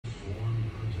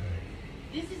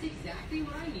exactly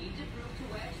what I need to prove to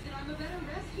Wedge that I'm a better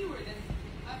rescuer than.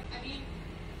 I mean,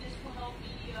 this will help me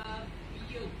be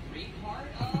a great part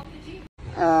of the team.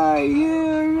 Are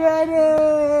you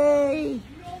ready?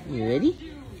 You ready?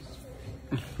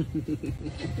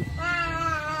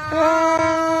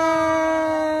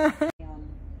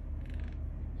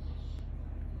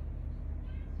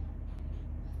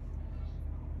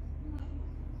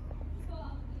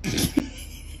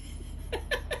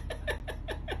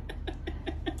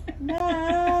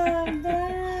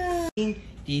 Ding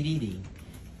ding ding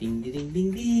ding ding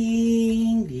ding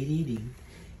ding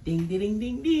ding ding ding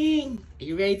ding ding. Are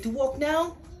you ready to walk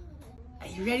now? Are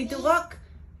you ready to walk?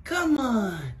 Come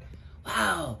on!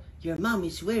 Wow, your mom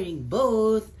is wearing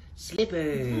both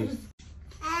slippers.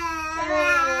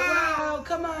 Wow,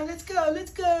 come on, let's go,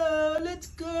 let's go, let's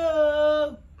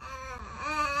go.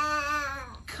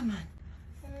 Come on,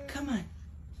 come on.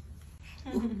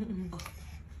 Ooh, oh.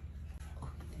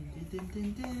 Dun,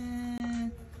 dun,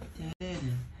 dun, dun, dun,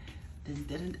 dun, dun,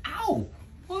 dun. Ow!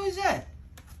 What was that?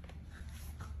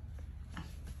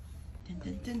 Dun,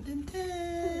 dun, dun, dun,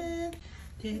 dun.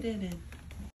 Dun, dun, dun.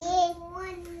 Oh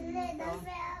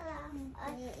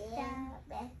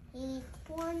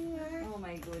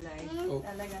my gulay. Oh.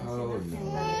 Talagang Oh,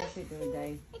 talaga si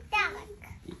Duday.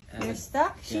 You're Uh,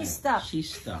 stuck? She's stuck. She's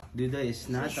stuck. Duda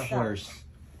is not She's a stuck. horse.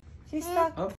 She's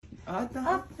stuck. Up. Up.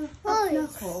 Up.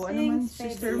 Nako, ano man,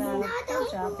 sister mo? No,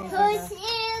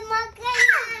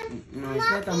 it's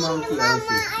not a monkey, Elsie.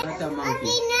 It's not a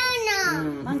monkey.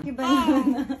 Monkey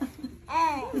banana.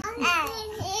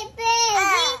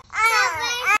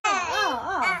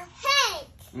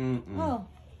 Oh.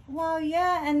 Wow,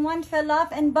 yeah. And one fell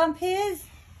off and bumped his.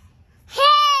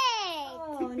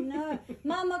 Oh, no.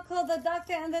 Mama called the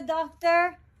doctor and the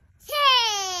doctor.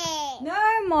 No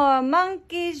more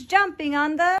monkeys jumping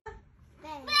on the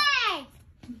bed.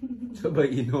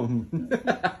 Sabay inom.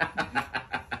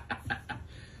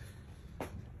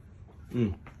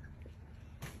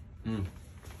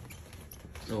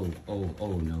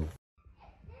 Oh no.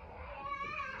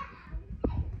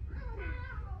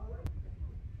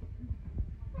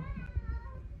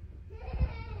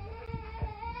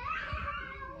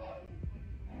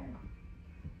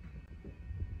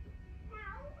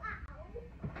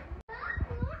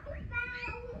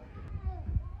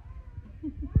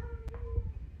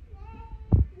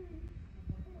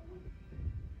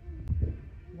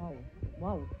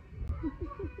 Wow.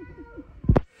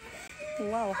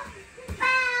 Wow.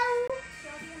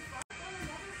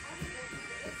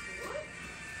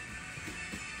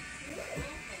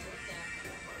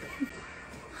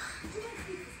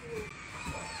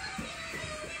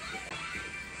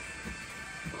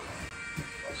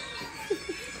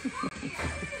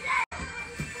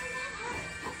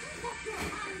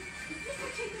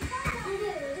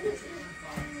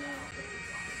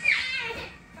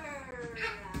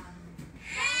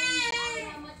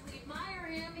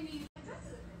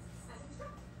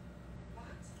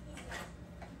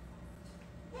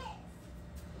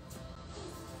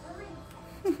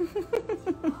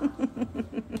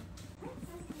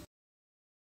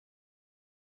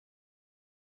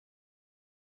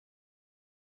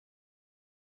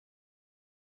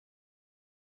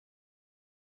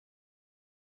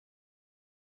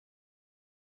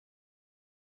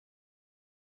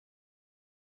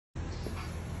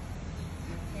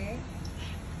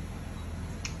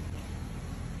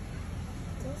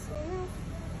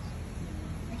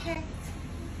 Okay.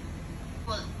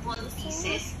 One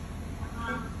pieces.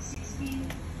 16.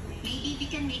 Maybe we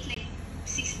can make like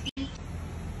 16.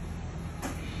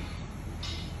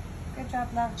 Good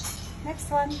job, love. Next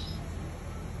one.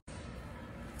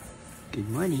 Good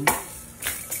morning.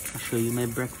 I'll show you my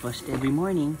breakfast every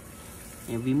morning.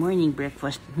 Every morning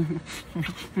breakfast.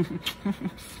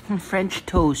 French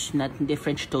toast, not the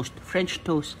French toast. French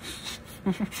toast.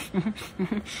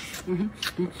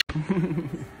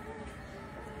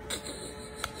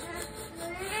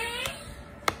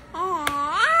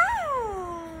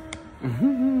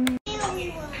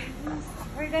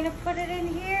 We're gonna put it in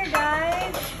here,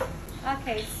 guys.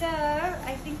 Okay, so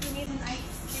I think we need an ice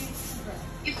cream scooper.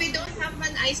 If we don't have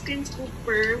an ice cream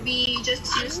scooper, we just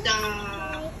use the.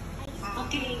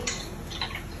 Okay.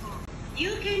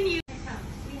 You can use.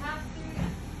 We have to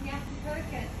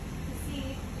cook it to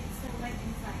see if it's still wet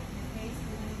inside. Okay, so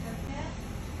we're gonna cook it.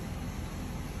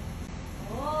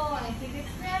 Oh, I think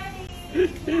it's ready.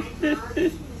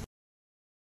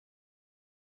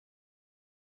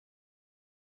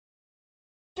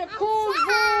 Cool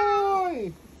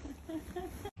boy!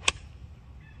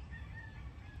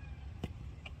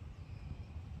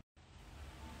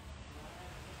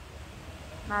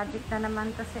 Magic na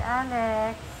naman to si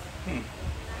Alex.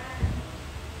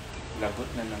 Lagot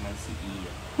na naman si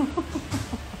Iya.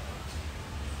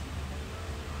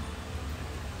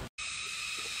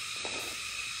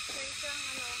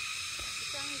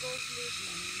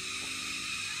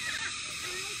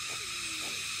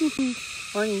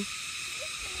 Morning.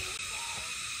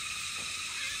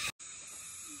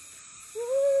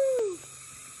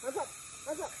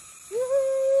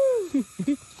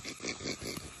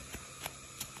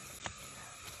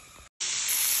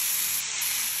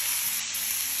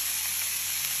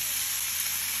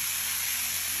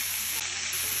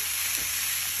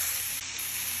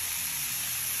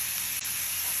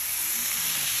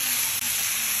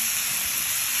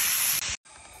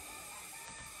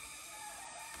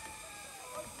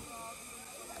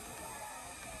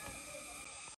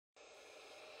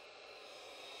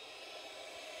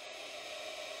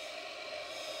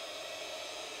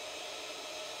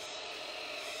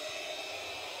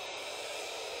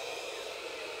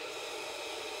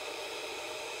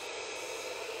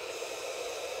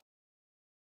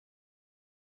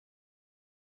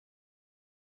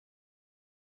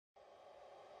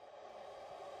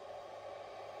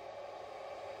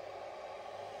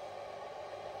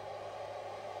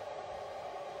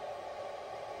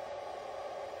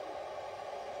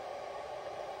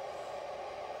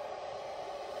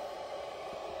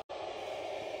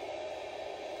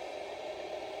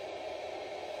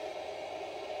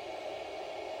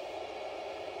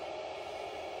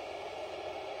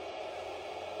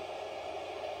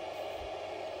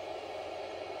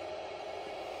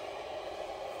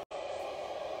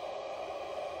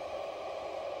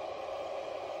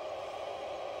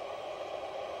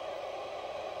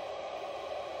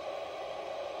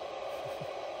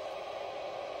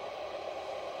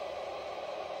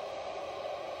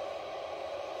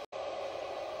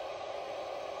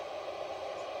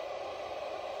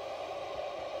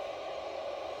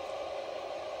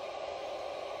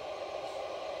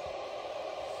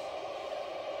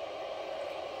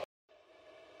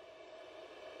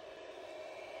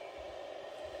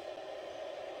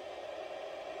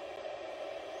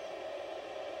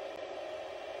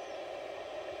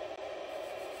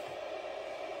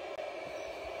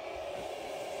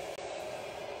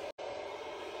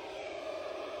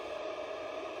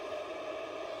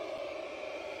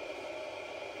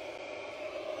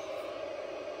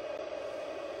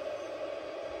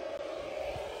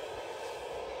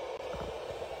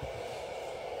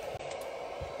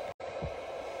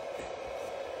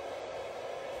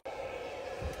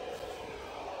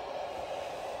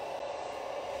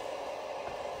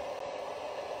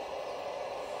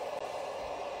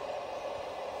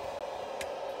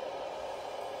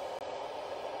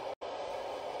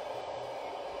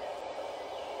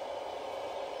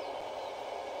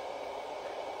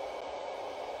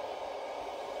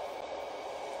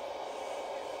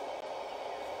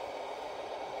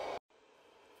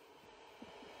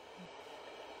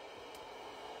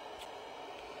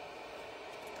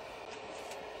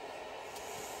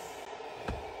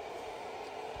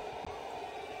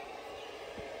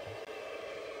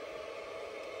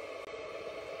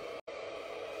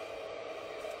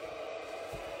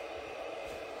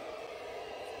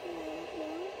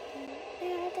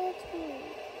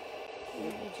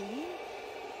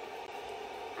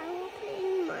 I will play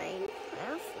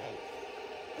Minecraft.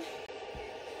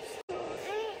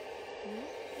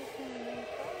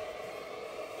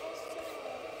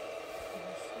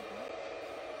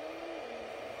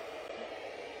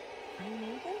 I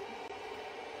made it?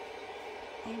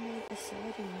 I made the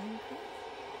sword in Minecraft.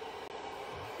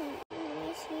 Let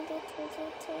me see the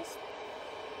turtle test.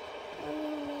 When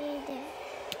you made it.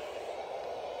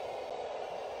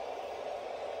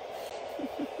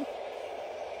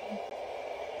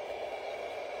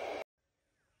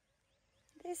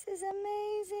 This is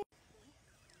amazing.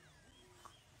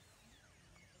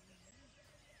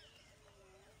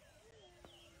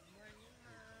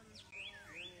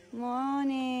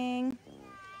 Morning.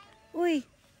 Uy,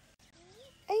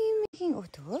 are you making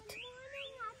otot?